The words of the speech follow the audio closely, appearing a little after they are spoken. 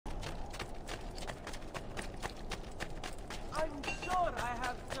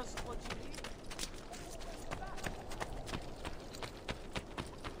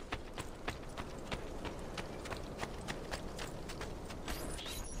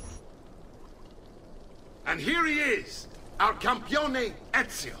And here he is, our campione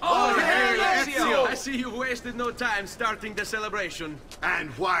Ezio. Oh, hey, Ezio! I see you've wasted no time starting the celebration. And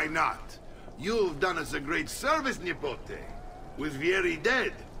why not? You've done us a great service, Nipote. With Vieri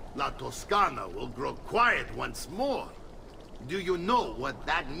dead, La Toscana will grow quiet once more. Do you know what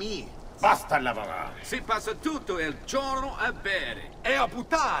that means? Basta lavorare. Si passa tutto il giorno a bere. E a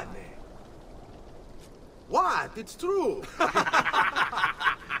puttane! What? It's true!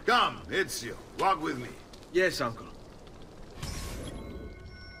 Come, Ezio, walk with me. Yes, uncle.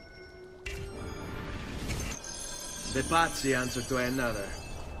 The Pazzi answer to another.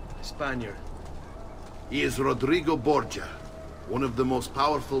 A Spaniard. He is Rodrigo Borgia, one of the most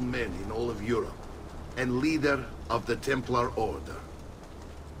powerful men in all of Europe, and leader of the Templar Order.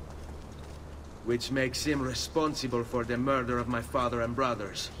 Which makes him responsible for the murder of my father and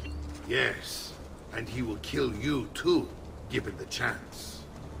brothers. Yes, and he will kill you too, given the chance.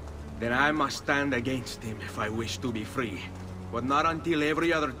 Then I must stand against him if I wish to be free. But not until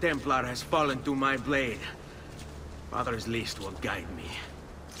every other Templar has fallen to my blade. Father's list will guide me.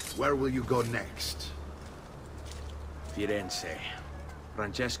 Where will you go next? Firenze.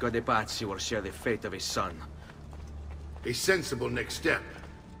 Francesco de Pazzi will share the fate of his son. A sensible next step.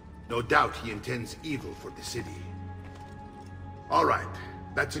 No doubt he intends evil for the city. All right,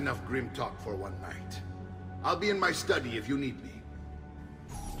 that's enough grim talk for one night. I'll be in my study if you need me.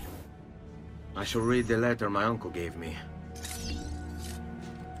 I shall read the letter my uncle gave me.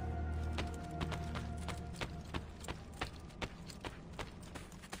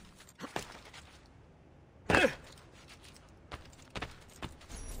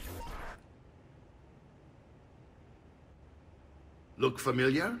 Look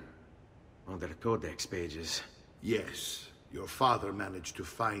familiar? Other codex pages. Yes. Your father managed to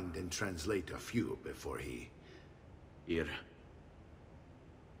find and translate a few before he... Here.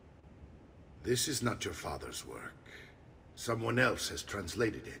 This is not your father's work. Someone else has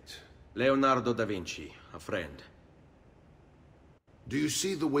translated it. Leonardo da Vinci, a friend. Do you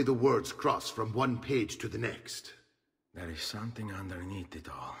see the way the words cross from one page to the next? There is something underneath it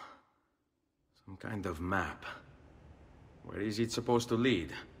all. Some kind of map. Where is it supposed to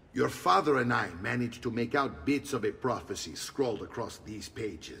lead? Your father and I managed to make out bits of a prophecy scrawled across these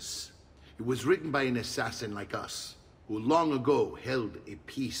pages. It was written by an assassin like us, who long ago held a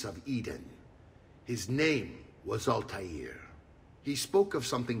piece of Eden. His name was Altair. He spoke of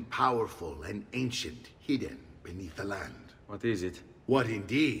something powerful and ancient hidden beneath the land. What is it? What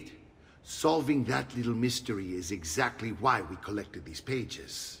indeed? Solving that little mystery is exactly why we collected these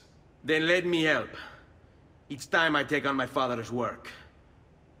pages. Then let me help. It's time I take on my father's work.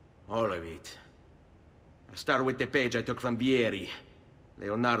 All of it. I'll start with the page I took from Vieri.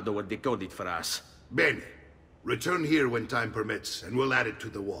 Leonardo will decode it for us. Bene. Return here when time permits, and we'll add it to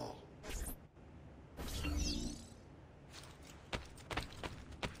the wall.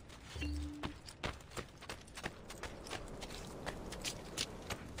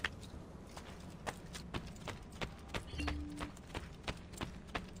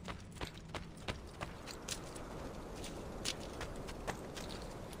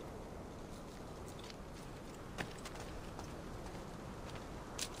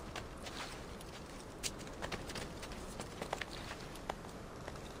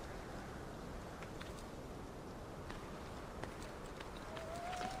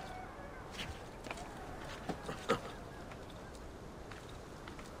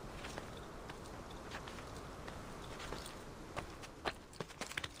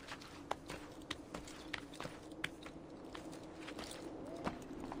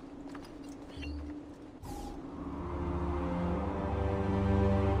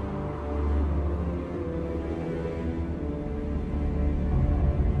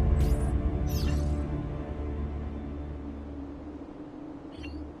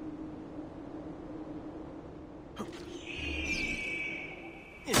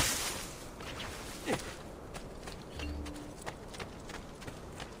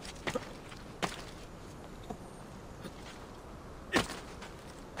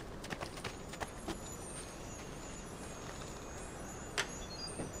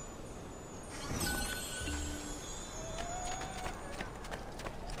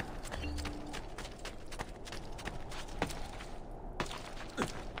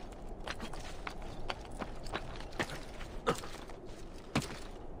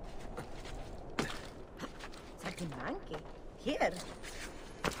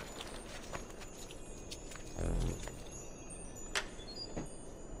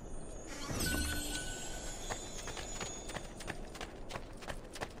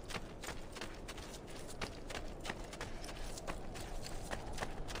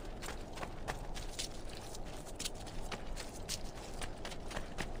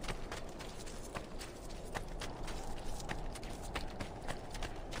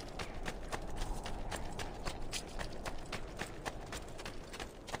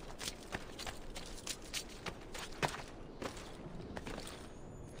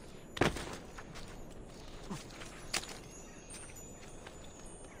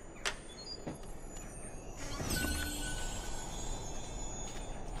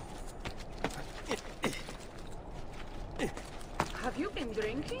 have you been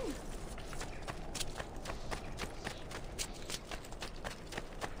drinking?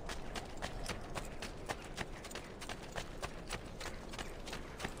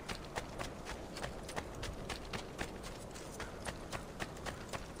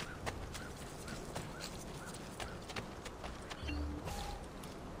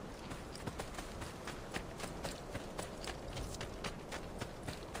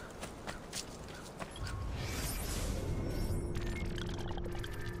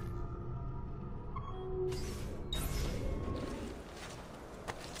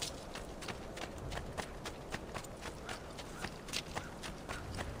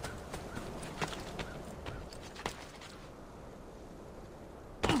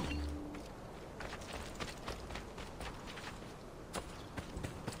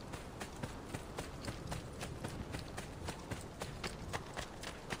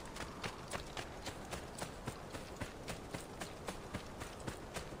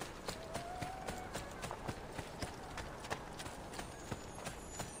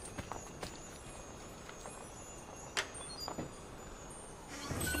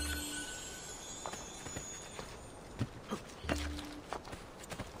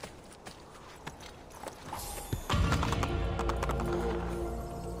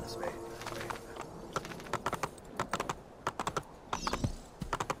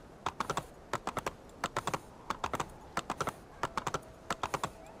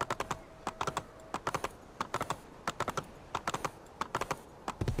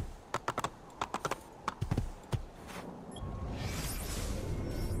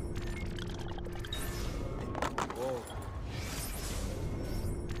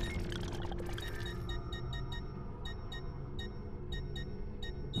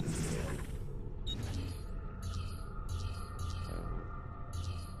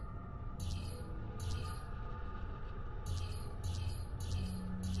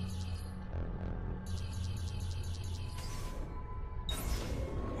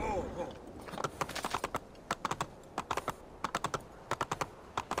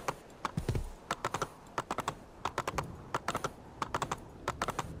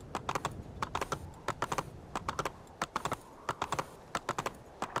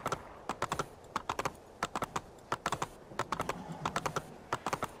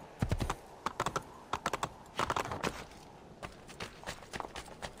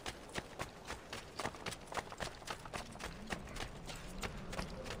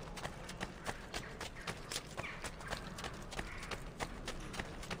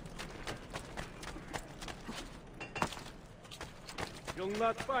 You'll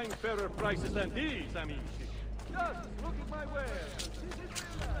not find fairer prices than these, amici. Just look at my wares. This is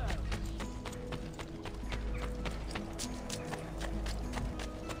real now.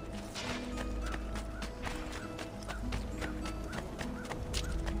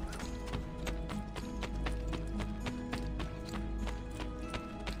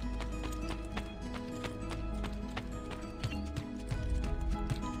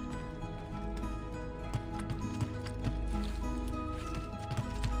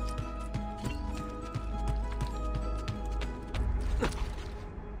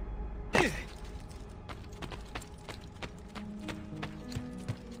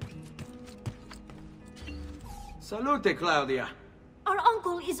 Salute, Claudia. Our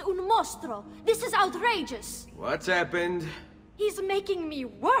uncle is un mostro. This is outrageous. What's happened? He's making me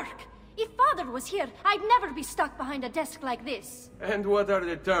work. If father was here, I'd never be stuck behind a desk like this. And what are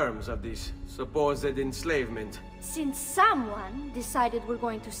the terms of this supposed enslavement? Since someone decided we're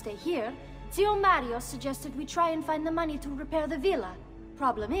going to stay here, Zio Mario suggested we try and find the money to repair the villa.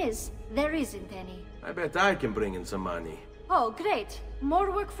 Problem is, there isn't any. I bet I can bring in some money. Oh, great.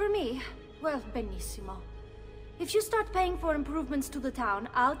 More work for me. Well, benissimo. If you start paying for improvements to the town,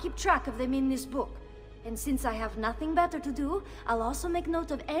 I'll keep track of them in this book. And since I have nothing better to do, I'll also make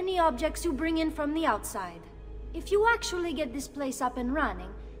note of any objects you bring in from the outside. If you actually get this place up and running,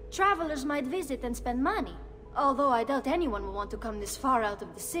 travelers might visit and spend money. Although I doubt anyone will want to come this far out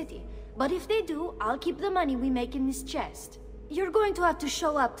of the city. But if they do, I'll keep the money we make in this chest. You're going to have to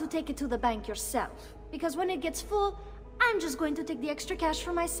show up to take it to the bank yourself. Because when it gets full, I'm just going to take the extra cash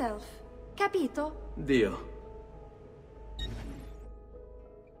for myself. Capito? Deal.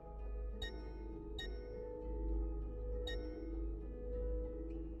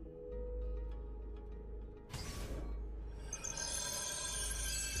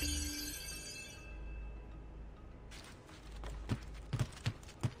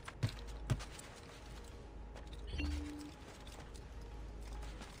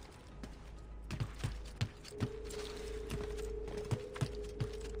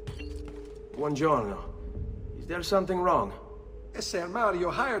 Buongiorno. Is there something wrong? Ser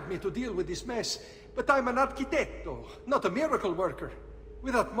Mario hired me to deal with this mess, but I'm an architetto, not a miracle worker.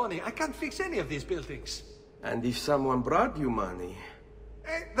 Without money, I can't fix any of these buildings. And if someone brought you money?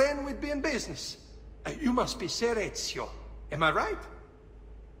 Then we'd be in business. You must be Ser Ezio. Am I right?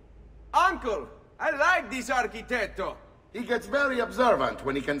 Uncle! I like this architetto! He gets very observant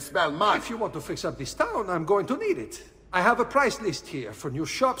when he can smell mud. If you want to fix up this town, I'm going to need it. I have a price list here for new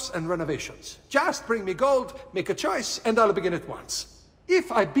shops and renovations. Just bring me gold, make a choice, and I'll begin at once. If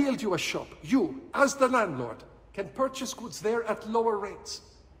I build you a shop, you, as the landlord, can purchase goods there at lower rates.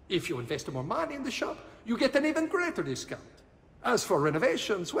 If you invest more money in the shop, you get an even greater discount. As for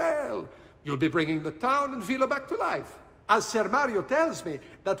renovations, well, you'll be bringing the town and villa back to life. As Ser Mario tells me,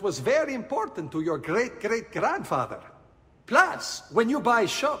 that was very important to your great-great-grandfather. Plus, when you buy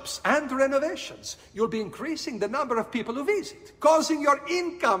shops and renovations, you'll be increasing the number of people who visit, causing your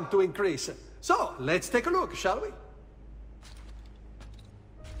income to increase. So, let's take a look, shall we?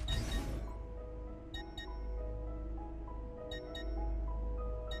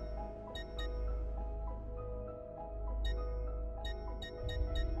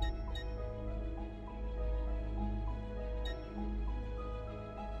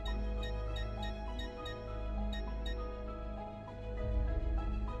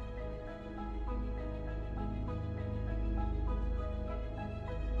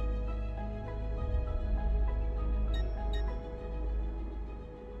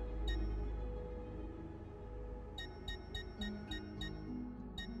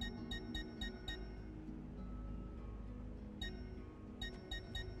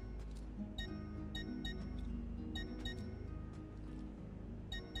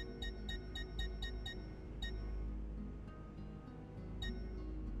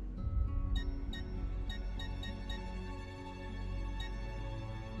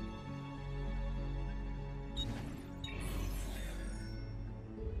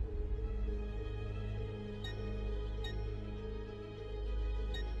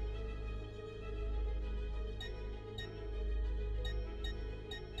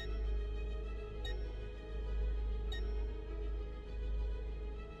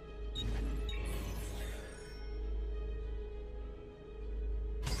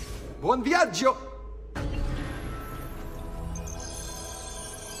 Buon viaggio!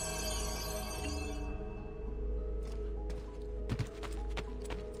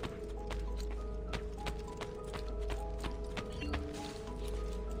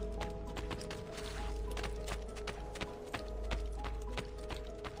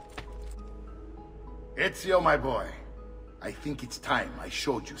 Ezio, my boy, I think it's time I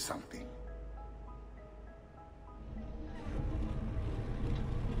showed you something.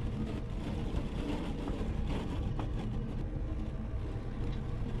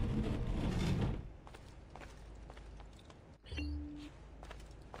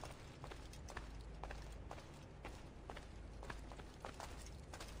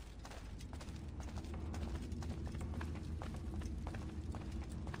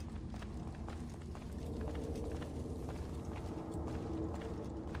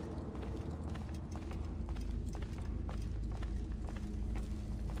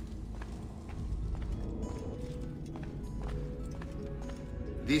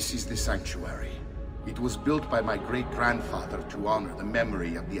 This is the sanctuary. It was built by my great-grandfather to honor the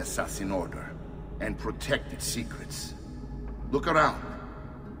memory of the Assassin Order and protect its secrets. Look around.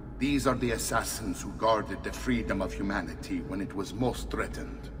 These are the assassins who guarded the freedom of humanity when it was most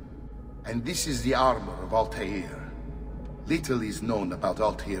threatened. And this is the armor of Altair. Little is known about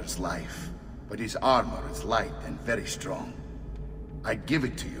Altair's life, but his armor is light and very strong. I'd give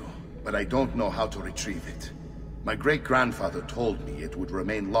it to you, but I don't know how to retrieve it. My great-grandfather told me it would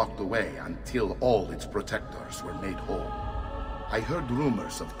remain locked away until all its protectors were made whole. I heard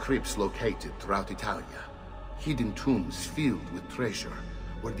rumors of crypts located throughout Italia, hidden tombs filled with treasure,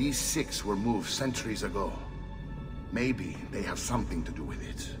 where these six were moved centuries ago. Maybe they have something to do with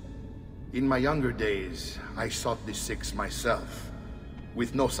it. In my younger days, I sought the six myself,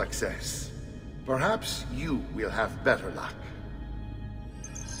 with no success. Perhaps you will have better luck.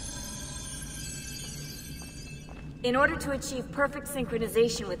 In order to achieve perfect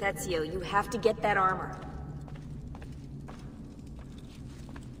synchronization with Ezio, you have to get that armor.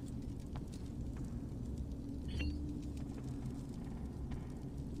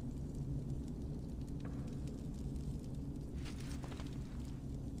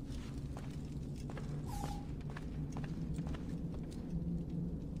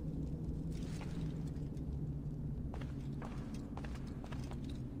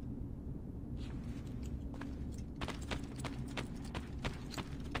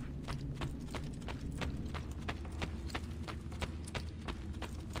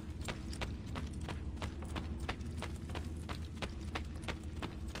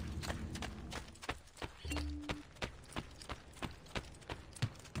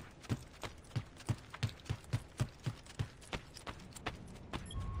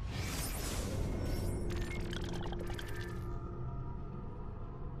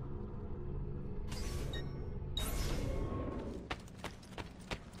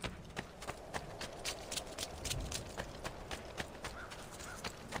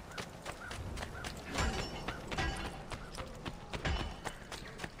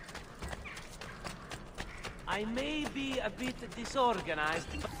 I may be a bit disorganized,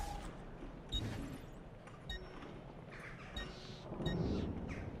 but...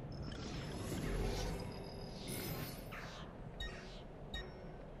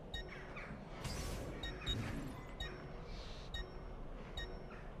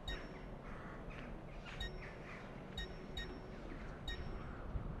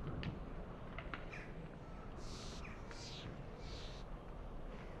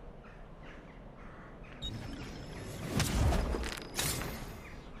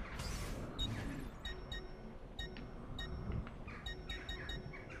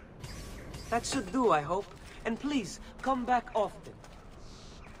 That should do, I hope. And please, come back often.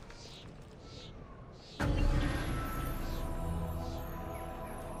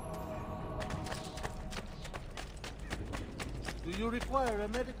 Do you require a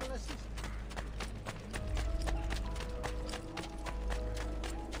medical assistant?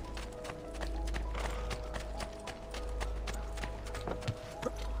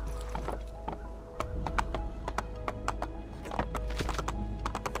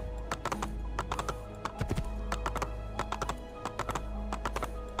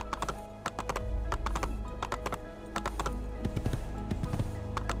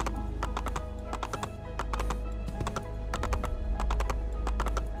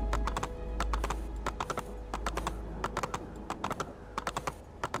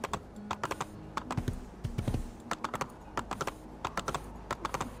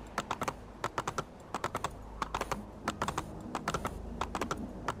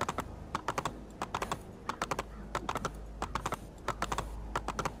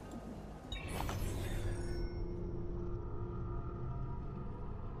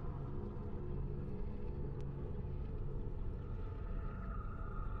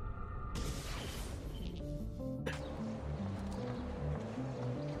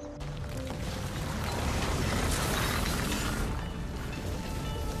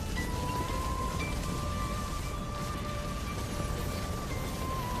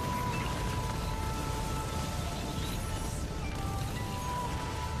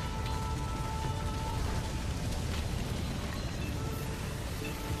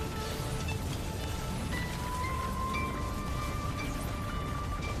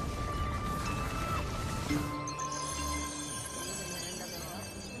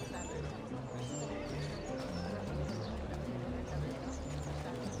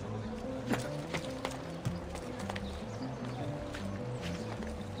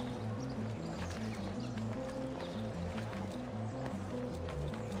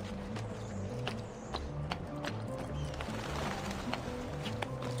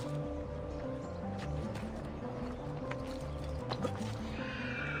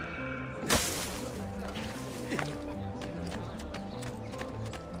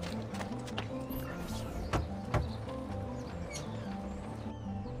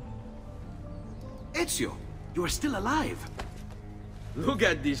 Ezio, you are still alive. Look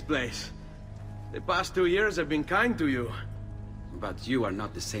at this place. The past 2 years have been kind to you. But you are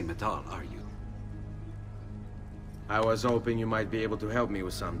not the same at all, are you? I was hoping you might be able to help me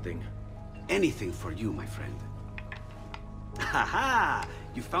with something. Anything for you, my friend. Ha!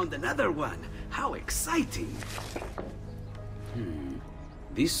 You found another one! How exciting!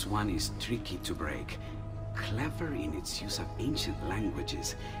 This one is tricky to break. Clever in its use of ancient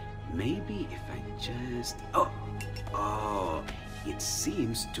languages. Maybe if I just... Oh! It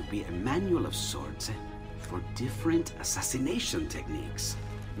seems to be a manual of sorts for different assassination techniques.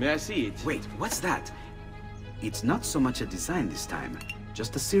 May I see it? Wait, what's that? It's not so much a design this time,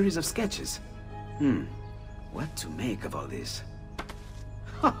 just a series of sketches. What to make of all this?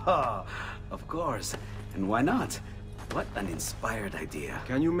 Haha, of course. And why not? What an inspired idea.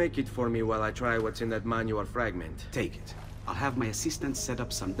 Can you make it for me while I try what's in that manual fragment? Take it. I'll have my assistant set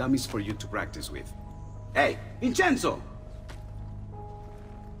up some dummies for you to practice with. Hey, Vincenzo!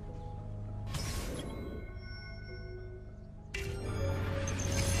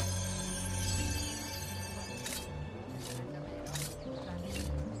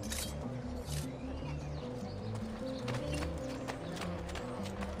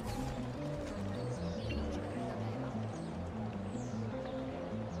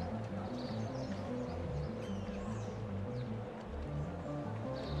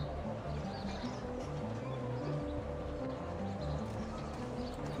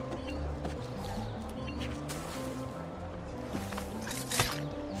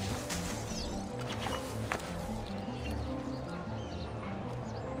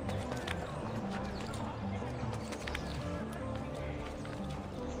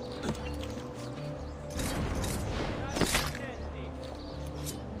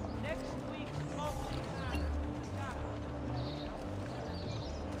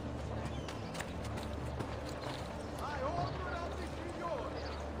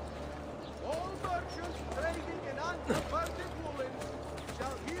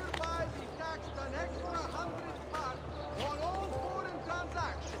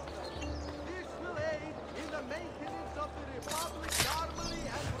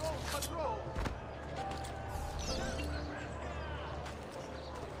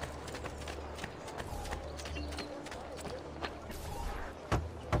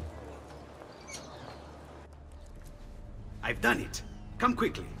 I've done it. Come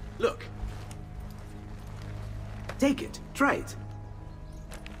quickly. Look. Take it. Try it.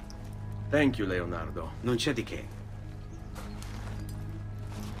 Thank you, Leonardo. Non c'è di che.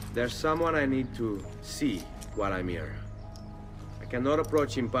 There's someone I need to see while I'm here. I cannot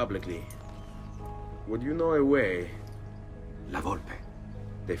approach him publicly. Would you know a way? La Volpe.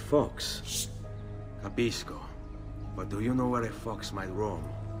 The fox. Shh. Capisco. But do you know where a fox might roam?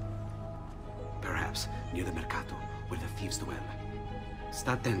 Perhaps near the mercato, where the thieves dwell.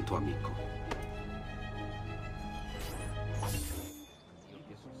 Sta attento, amico.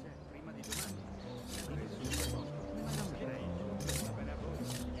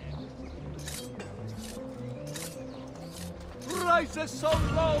 Prices so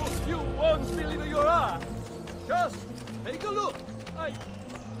low, you won't believe your eyes. Just take a look.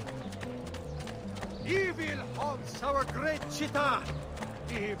 Evil haunts our great città.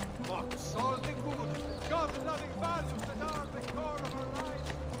 He mocks all the good, God-loving values that are the core of our lives.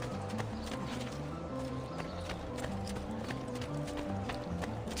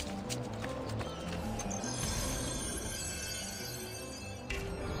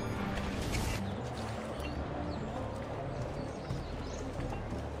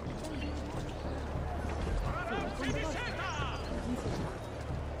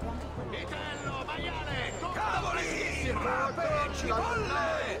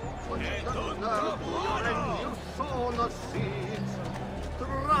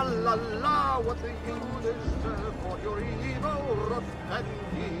 Tra-la-la, what do you deserve for your evil wrath and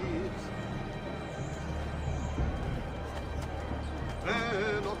deeds?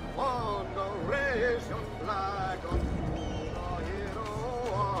 Men of honor, raise your flag unto the hero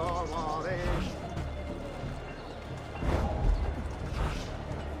of our age.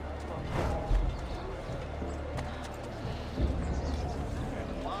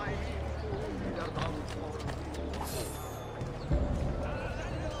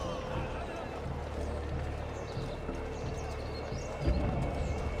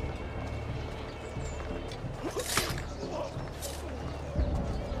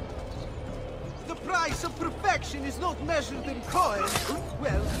 Of perfection is not measured in coins.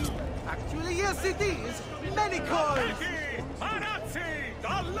 Well, actually, yes, it is. Many coins. Manazzi,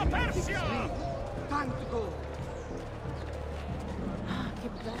 dalla Persia! Time to go. Che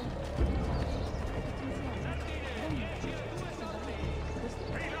bello.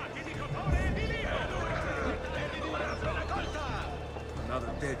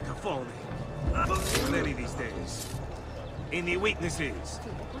 Another dead Cafone. Plenty these days. Any weaknesses?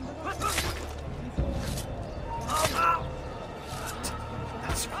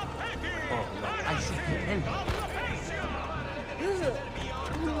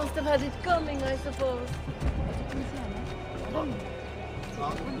 You must have had it coming, I suppose.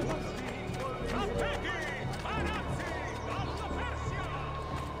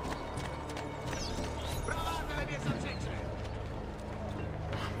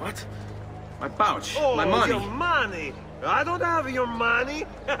 What? My pouch. Oh, my money. Your money! I don't have your money!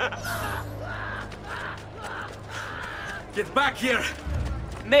 Get back here!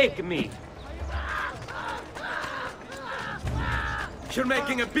 Make me. You're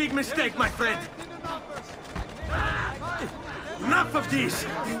making a big mistake, my friend. Enough of these!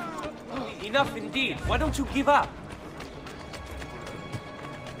 Enough indeed. Why don't you give up?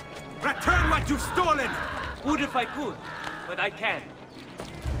 Return what you've stolen! Would if I could, but I can't.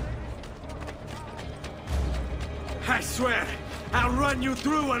 I swear, I'll run you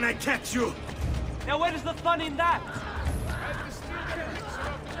through when I catch you! Now where's the fun in that?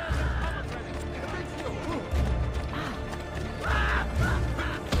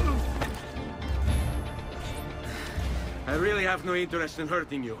 I really have no interest in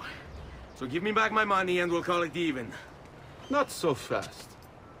hurting you. So give me back my money and we'll call it even. Not so fast.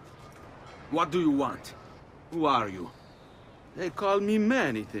 What do you want? Who are you? They call me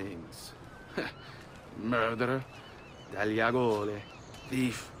many things. Murderer, tagliagole,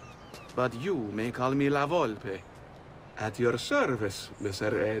 thief. But you may call me La Volpe. At your service,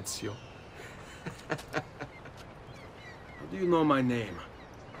 Messer Ezio. How do you know my name?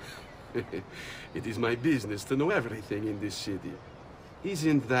 It is my business to know everything in this city.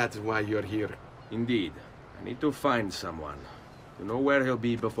 Isn't that why you're here? Indeed. I need to find someone. To know where he'll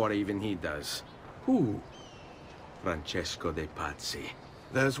be before even he does. Who? Francesco de Pazzi.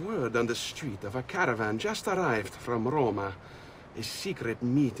 There's word on the street of a caravan just arrived from Roma. A secret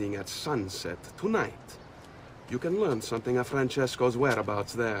meeting at sunset tonight. You can learn something of Francesco's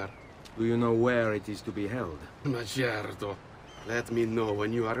whereabouts there. Do you know where it is to be held? Ma certo. Let me know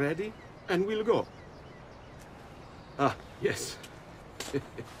when you are ready, and we'll go. Ah, yes.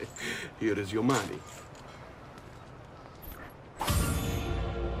 Here is your money.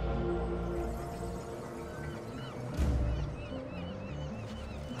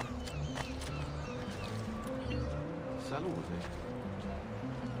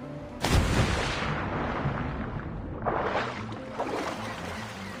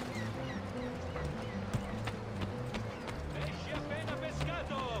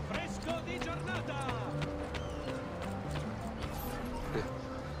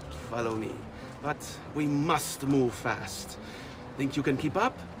 follow me. But we must move fast. Think you can keep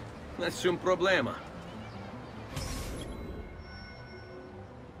up? Nessun problema.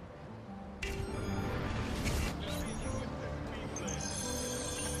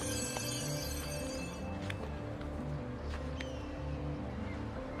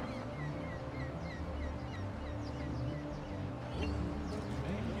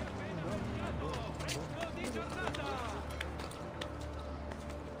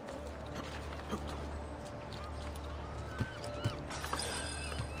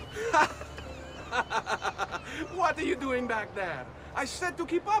 What are you doing back there? I said to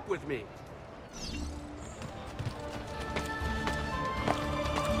keep up with me.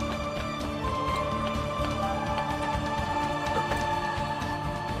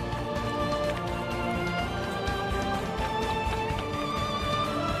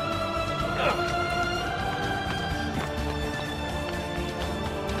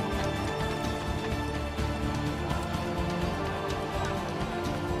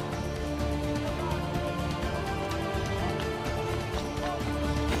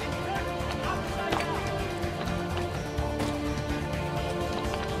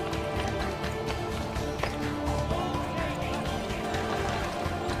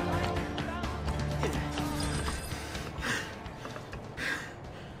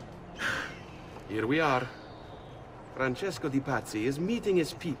 Here we are. Francesco Di Pazzi is meeting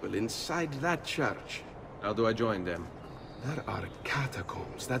his people inside that church. How do I join them? There are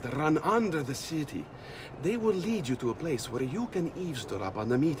catacombs that run under the city. They will lead you to a place where you can eavesdrop on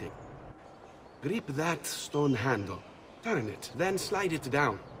the meeting. Grip that stone handle. Turn it, then slide it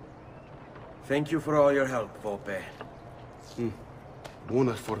down. Thank you for all your help, Volpe.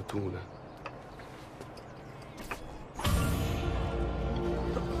 Buona fortuna.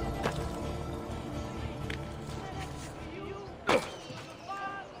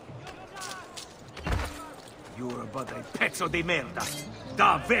 You're but a pezzo di merda.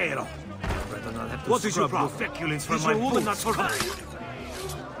 Davvero! I'd rather not have to scrub your feculence from my boots.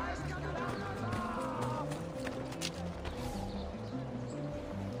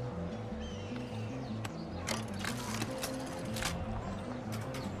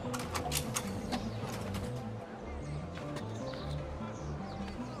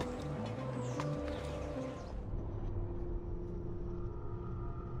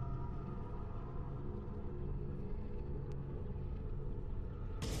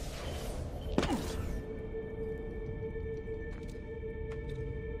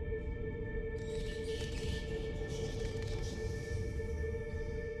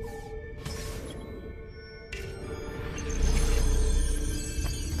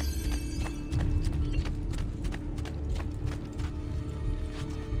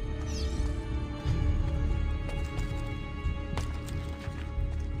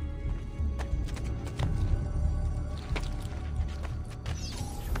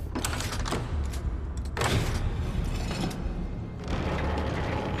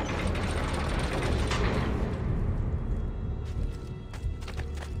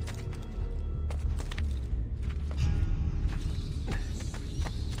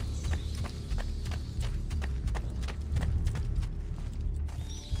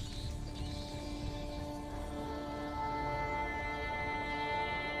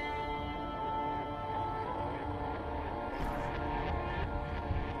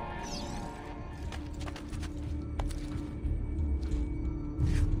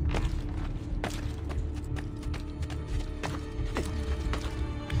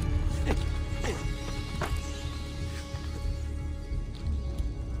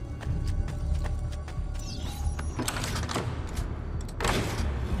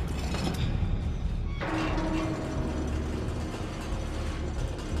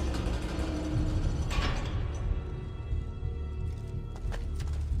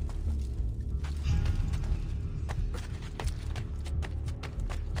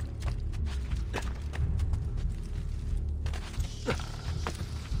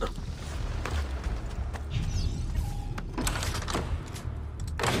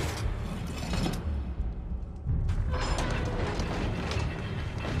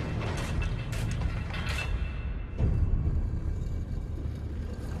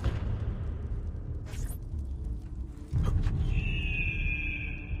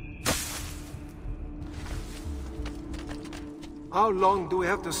 How long do we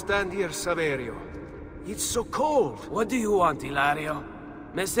have to stand here, Saverio? It's so cold. What do you want, Ilario?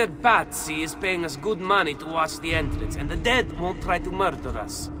 Messer Pazzi is paying us good money to watch the entrance, and the dead won't try to murder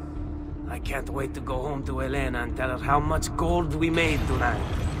us. I can't wait to go home to Elena and tell her how much gold we made tonight.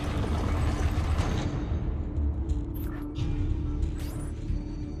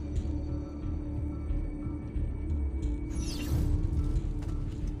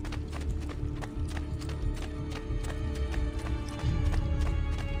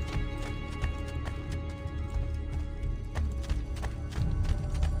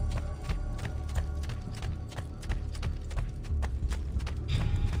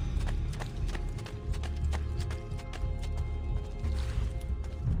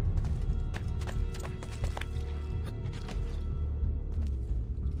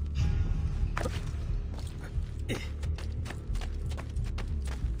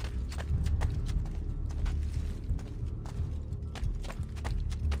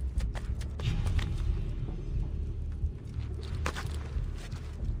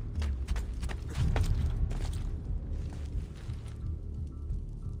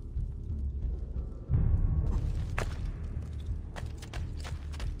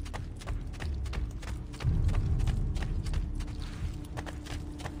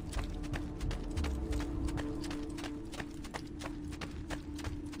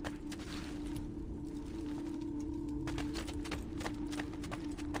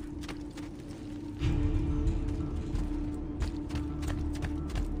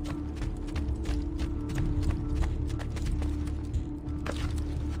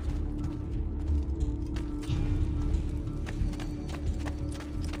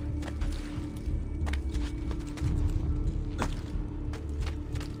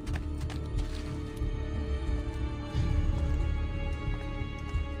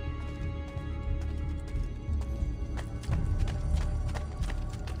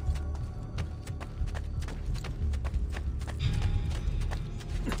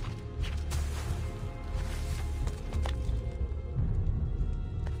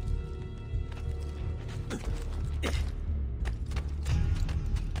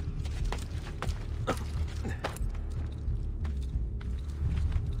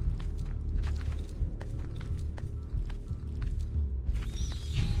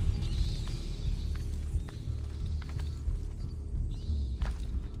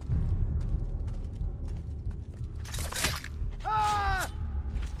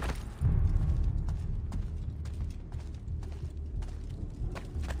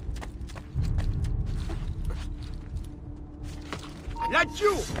 That's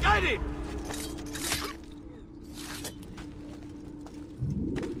you! Get him!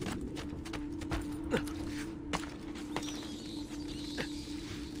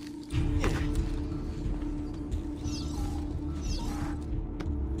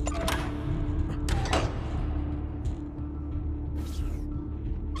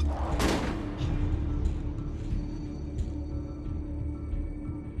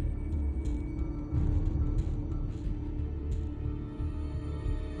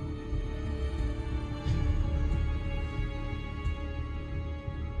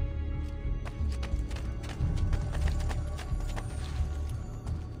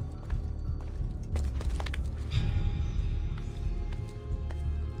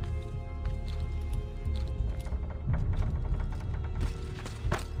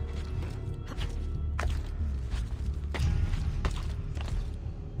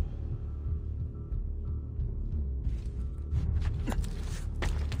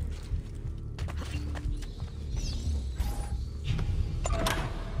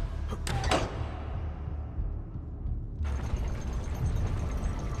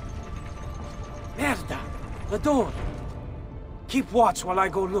 The door! Keep watch while I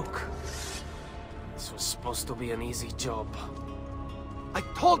go look. This was supposed to be an easy job. I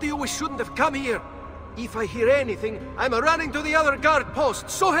told you we shouldn't have come here. If I hear anything, I'm running to the other guard post,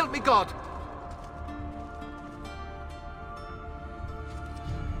 so help me God!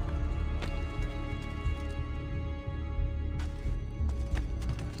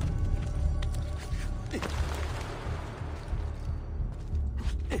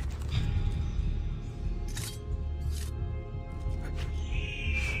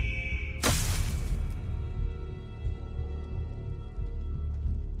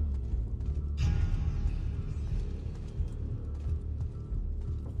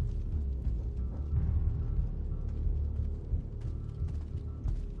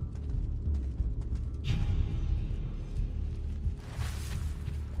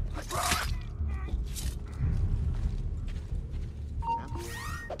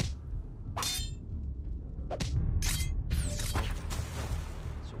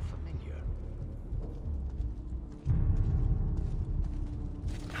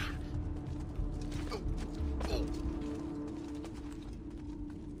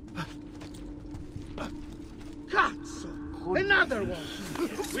 Another one!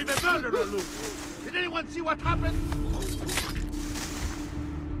 We've a murderer loose! Did anyone see what happened?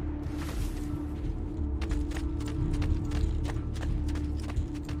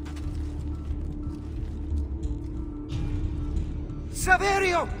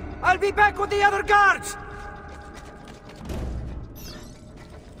 Saverio! I'll be back with the other guards!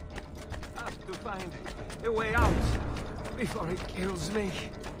 I have to find a way out before it kills me.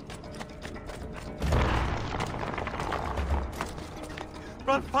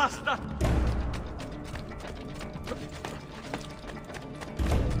 Run faster!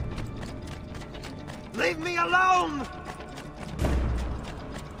 Leave me alone!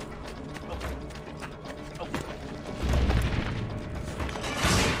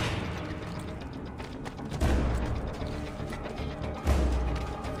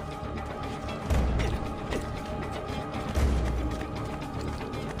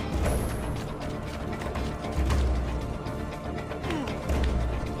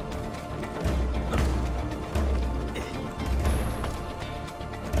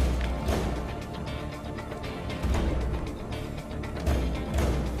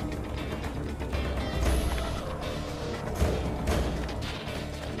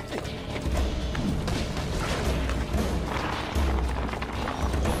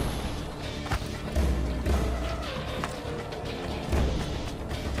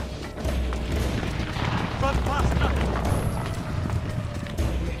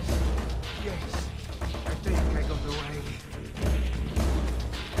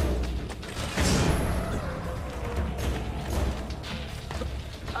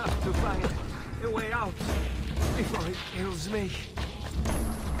 Me.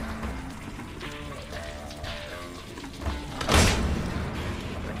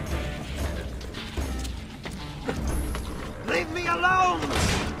 Leave me alone!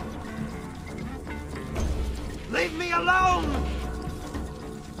 Leave me alone!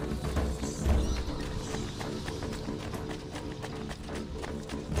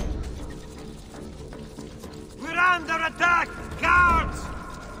 We're under attack! Guards!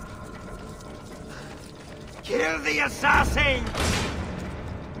 Kill the assassin!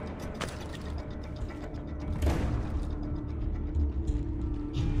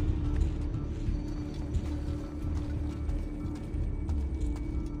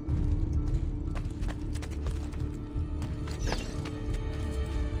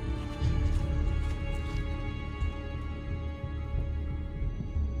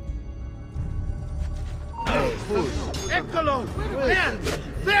 food. Eccolo! There!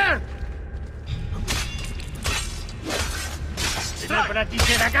 There! Preparati,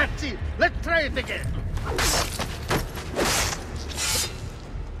 ragazzi! Let's try it again!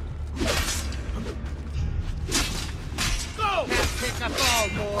 Go! Can't take us all,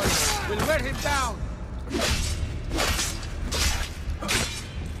 boys! We'll wear him down!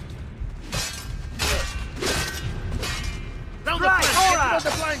 Down the flank! Get on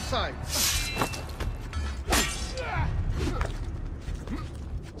the blind side!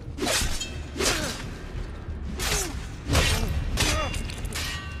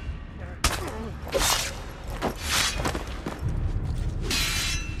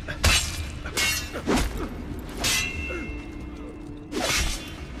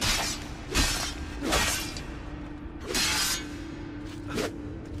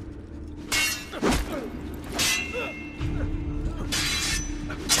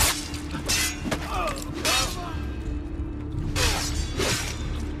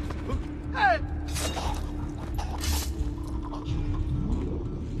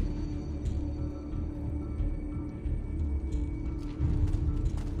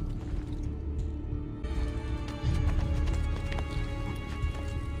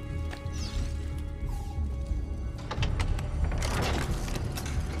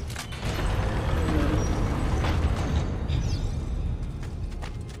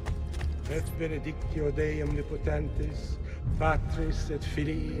 Et benedictio Dei omnipotentis, Patris et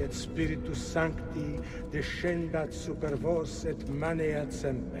Filii et Spiritus Sancti, descendat super vos et maneat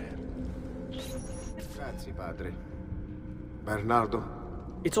semper. Grazie, Padre. Bernardo?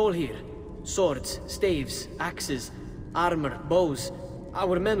 It's all here. Swords, staves, axes, armor, bows.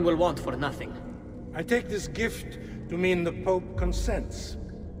 Our men will want for nothing. I take this gift to mean the Pope consents.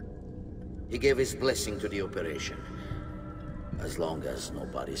 He gave his blessing to the operation. As long as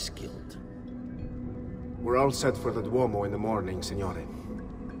nobody's killed. We're all set for the Duomo in the morning, Signore.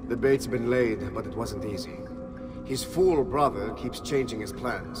 The bait's been laid, but it wasn't easy. His fool brother keeps changing his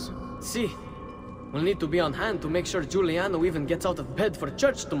plans. See, we'll need to be on hand to make sure Giuliano even gets out of bed for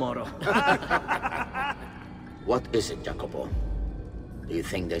church tomorrow. What is it, Jacopo? Do you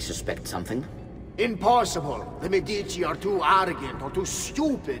think they suspect something? Impossible! The Medici are too arrogant or too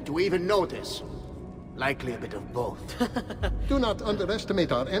stupid to even notice. Likely a bit of both. Do not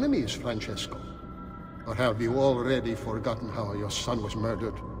underestimate our enemies, Francesco. Or have you already forgotten how your son was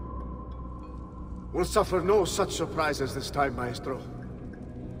murdered? We'll suffer no such surprises this time, Maestro.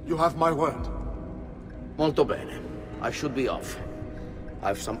 You have my word. Molto bene. I should be off.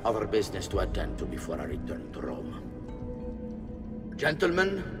 I've some other business to attend to before I return to Rome.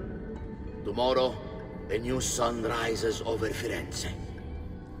 Gentlemen, tomorrow, a new sun rises over Firenze.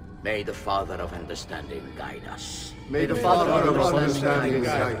 May the Father of Understanding guide us. May the Father of Understanding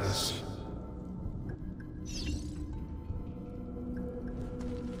guide us.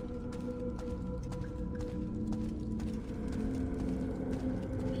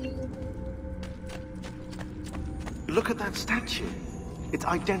 Look at that statue. It's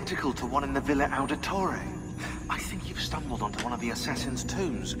identical to one in the Villa Auditore. I think you've stumbled onto one of the assassin's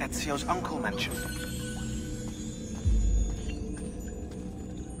tombs Ezio's uncle mentioned.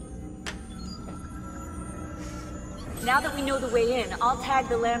 Now that we know the way in, I'll tag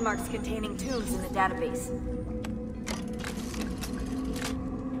the landmarks containing tombs in the database.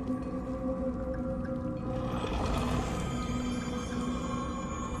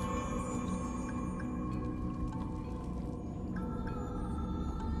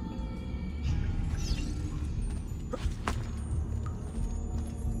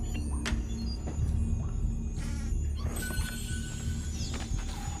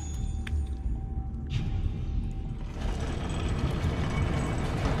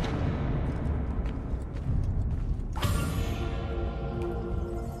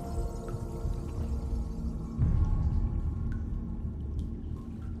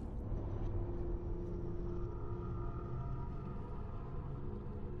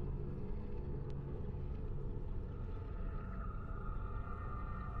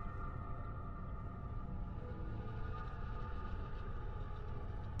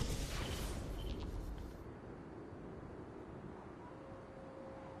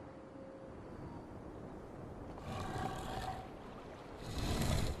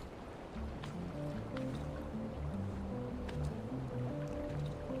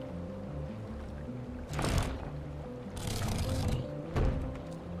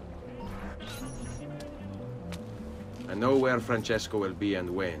 I know where Francesco will be and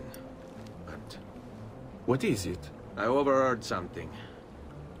when, but... What is it? I overheard something.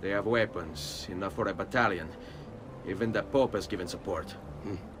 They have weapons, enough for a battalion. Even the Pope has given support.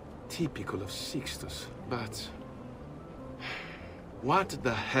 Typical of Sixtus, but What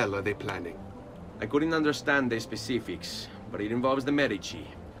the hell are they planning? I couldn't understand the specifics, but it involves the Medici,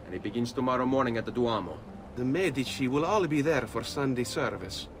 and it begins tomorrow morning at the Duomo. The Medici will all be there for Sunday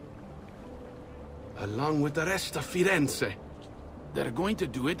service, along with the rest of Firenze. They're going to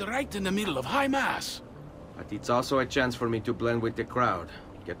do it right in the middle of High Mass. But it's also a chance for me to blend with the crowd,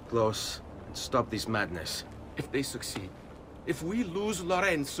 get close, and stop this madness. If they succeed, if we lose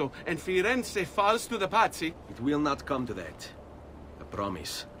Lorenzo and Firenze falls to the Pazzi... It will not come to that. I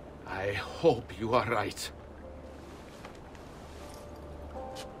promise. I hope you are right.